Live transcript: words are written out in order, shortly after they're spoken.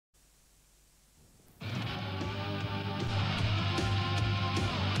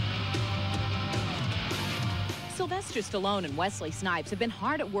Sylvester Stallone and Wesley Snipes have been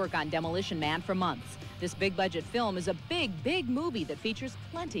hard at work on Demolition Man for months. This big-budget film is a big movie that features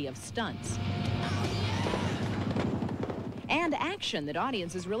plenty of stunts and action that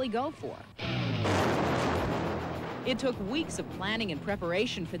audiences really go for. It took weeks of planning and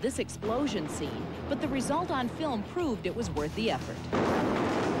preparation for this explosion scene, but the result on film proved it was worth the effort.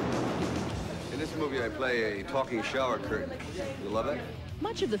 In this movie, I play a talking shower curtain. You love it?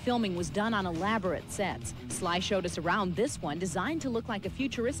 Much of the filming was done on elaborate sets. Sly showed us around this one designed to look like a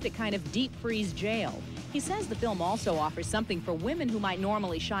futuristic kind of deep freeze jail. He says the film also offers something for women who might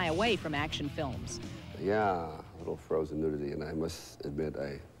normally shy away from action films. Yeah, a little frozen nudity, and I must admit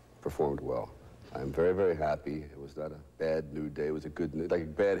I performed well. I'm very happy. It was not a bad nude day. It was a good, like a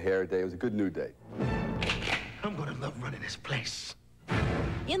bad hair day. It was a good nude day. I'm gonna love running this place.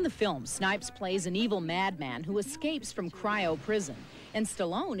 In the film, Snipes plays an evil madman who escapes from cryo prison, and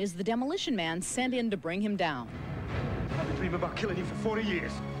Stallone is the Demolition Man sent in to bring him down. I've been dreaming about killing you for 40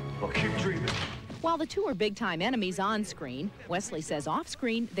 years. I'll keep dreaming. While the two are big-time enemies on screen, Wesley says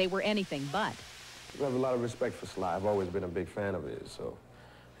off-screen they were anything but. I have a lot of respect for Sly. I've always been a big fan of his, so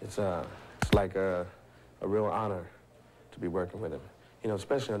it's like a real honor to be working with him. You know,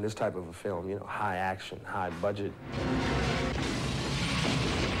 especially on this type of a film, you know, high action, high budget.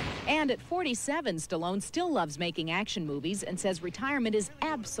 And at 47, Stallone still loves making action movies and says retirement is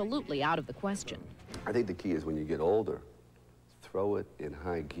absolutely out of the question. I think the key is when you get older, throw it in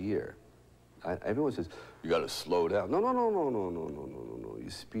high gear. Everyone says, you gotta slow down. No. You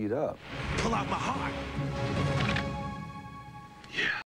speed up. Pull out my heart.